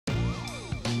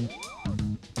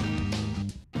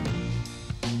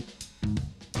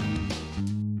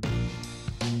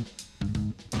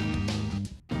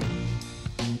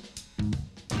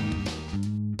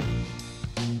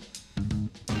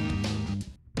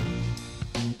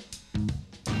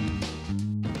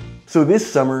So this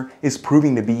summer is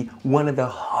proving to be one of the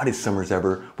hottest summers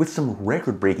ever, with some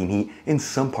record-breaking heat in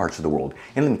some parts of the world.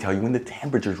 And let me tell you, when the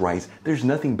temperatures rise, there's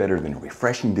nothing better than a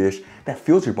refreshing dish that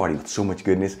fills your body with so much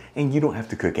goodness and you don't have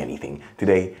to cook anything.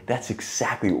 Today, that's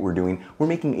exactly what we're doing. We're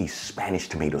making a Spanish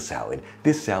tomato salad.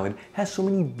 This salad has so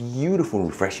many beautiful and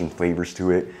refreshing flavors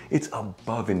to it. It's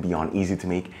above and beyond easy to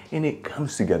make, and it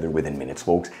comes together within minutes,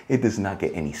 folks. It does not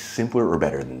get any simpler or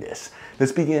better than this.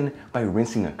 Let's begin by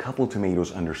rinsing a couple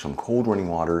tomatoes under some cold running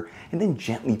water and then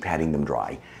gently patting them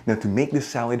dry. Now, to make this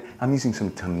salad, I'm using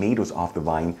some tomatoes off the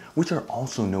vine, which are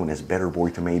also known as Better Boy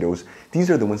tomatoes.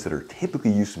 These are the ones that are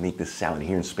typically used to make this salad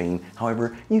here in Spain.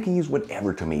 However, you can use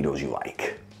whatever tomatoes you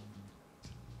like.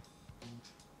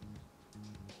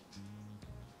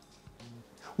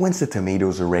 Once the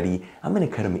tomatoes are ready, I'm going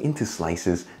to cut them into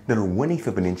slices that are 1/8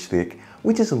 of an inch thick,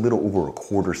 which is a little over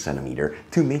 1/4 centimeter.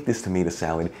 To make this tomato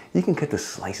salad, you can cut the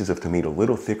slices of tomato a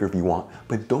little thicker if you want,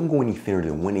 but don't go any thinner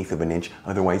than 1/8 of an inch,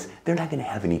 otherwise they're not going to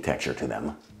have any texture to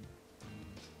them.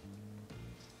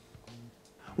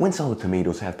 Once all the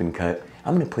tomatoes have been cut,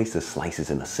 I'm going to place the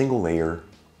slices in a single layer.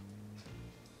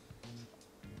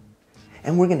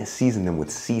 And we're going to season them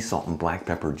with sea salt and black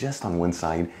pepper just on one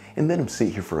side and let them sit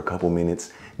here for a couple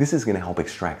minutes. This is going to help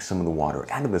extract some of the water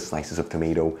out of the slices of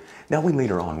tomato. That way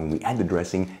later on, when we add the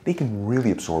dressing, they can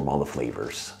really absorb all the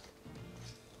flavors.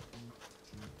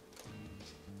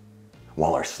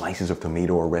 While our slices of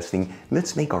tomato are resting,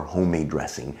 let's make our homemade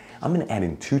dressing. I'm going to add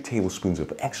in 2 tablespoons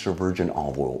of extra virgin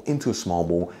olive oil into a small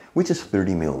bowl, which is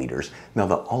 30 milliliters. Now,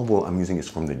 the olive oil I'm using is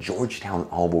from the Georgetown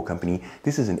Olive Oil Company.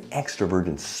 This is an extra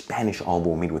virgin Spanish olive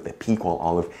oil made with a Picual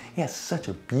olive. It has such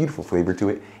a beautiful flavor to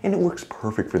it, and it works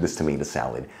perfect for this tomato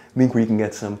salad. Link where you can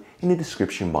get some in the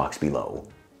description box below.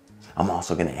 I'm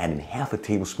also going to add in 1/2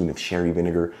 tablespoon of sherry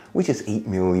vinegar, which is 8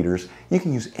 milliliters. You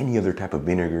can use any other type of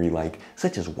vinegar you like,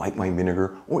 such as white wine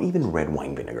vinegar or even red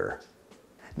wine vinegar.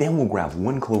 Then we'll grab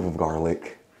 1 clove of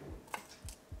garlic,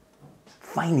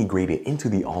 finely grate it into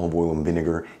the olive oil and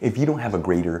vinegar. If you don't have a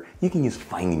grater, you can use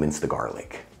finely minced the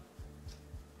garlic.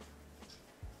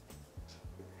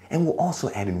 And we'll also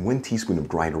add in 1 teaspoon of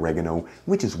dried oregano,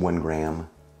 which is 1 gram,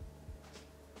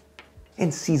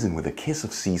 and season with a kiss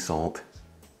of sea salt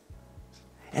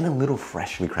and a little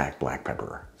freshly cracked black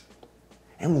pepper.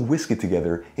 And we'll whisk it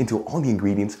together until all the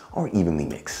ingredients are evenly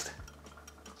mixed.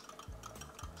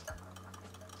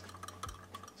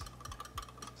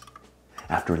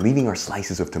 After leaving our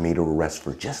slices of tomato to rest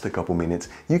for just a couple minutes,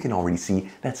 you can already see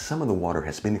that some of the water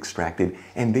has been extracted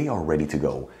and they are ready to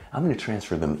go. I'm going to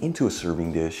transfer them into a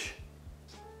serving dish.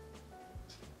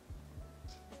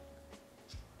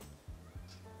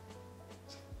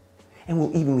 And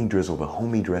we'll evenly drizzle the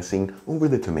homemade dressing over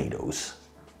the tomatoes.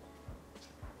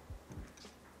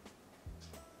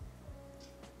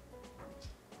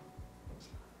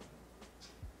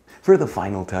 For the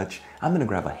final touch, I'm going to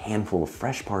grab a handful of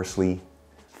fresh parsley,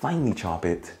 finely chop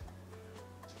it,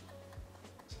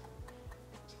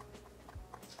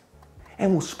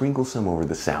 and we'll sprinkle some over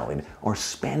the salad. Our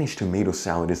Spanish tomato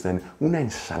salad is then una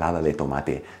ensalada de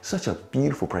tomate. Such a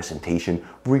beautiful presentation,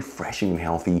 refreshing and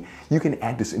healthy. You can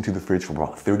add this into the fridge for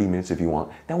about 30 minutes if you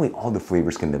want. That way all the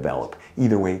flavors can develop.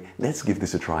 Either way, let's give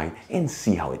this a try and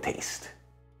see how it tastes.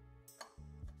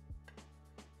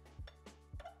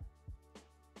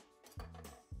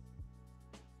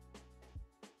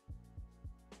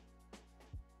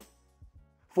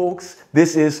 Folks,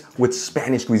 this is what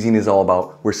Spanish cuisine is all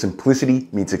about, where simplicity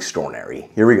meets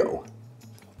extraordinary. Here we go.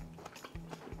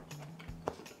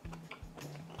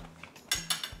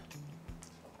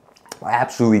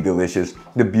 Absolutely delicious.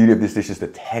 The beauty of this dish is the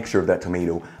texture of that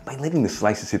tomato. By letting the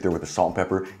slices sit there with the salt and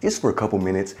pepper just for a couple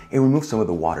minutes, it removes some of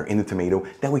the water in the tomato.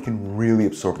 That way it can really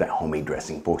absorb that homemade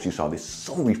dressing. Folks, you saw this,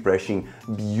 so refreshing,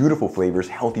 beautiful flavors,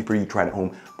 healthy for you, try it at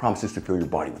home, promises to fill your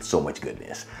body with so much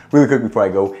goodness. Really quick before I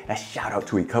go, a shout out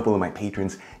to a couple of my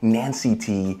patrons, Nancy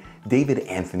T, David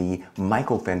Anthony,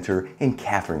 Michael Fenter, and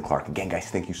Catherine Clark. Again, guys,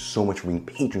 thank you so much for being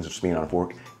patrons of Spain on a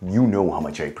Fork. You know how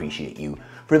much I appreciate you.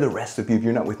 For the rest of you, if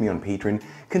you're not with me on Patreon,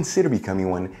 consider becoming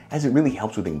one, as it really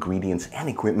helps with ingredients and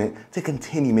equipment to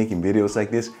continue making videos like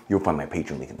this. You'll find my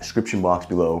Patreon link in the description box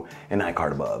below and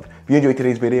iCard above. If you enjoyed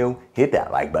today's video, hit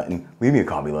that like button, leave me a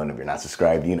comment below, and if you're not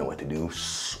subscribed, you know what to do.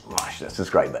 Smash that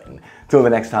subscribe button. Till the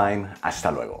next time,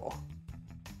 hasta luego.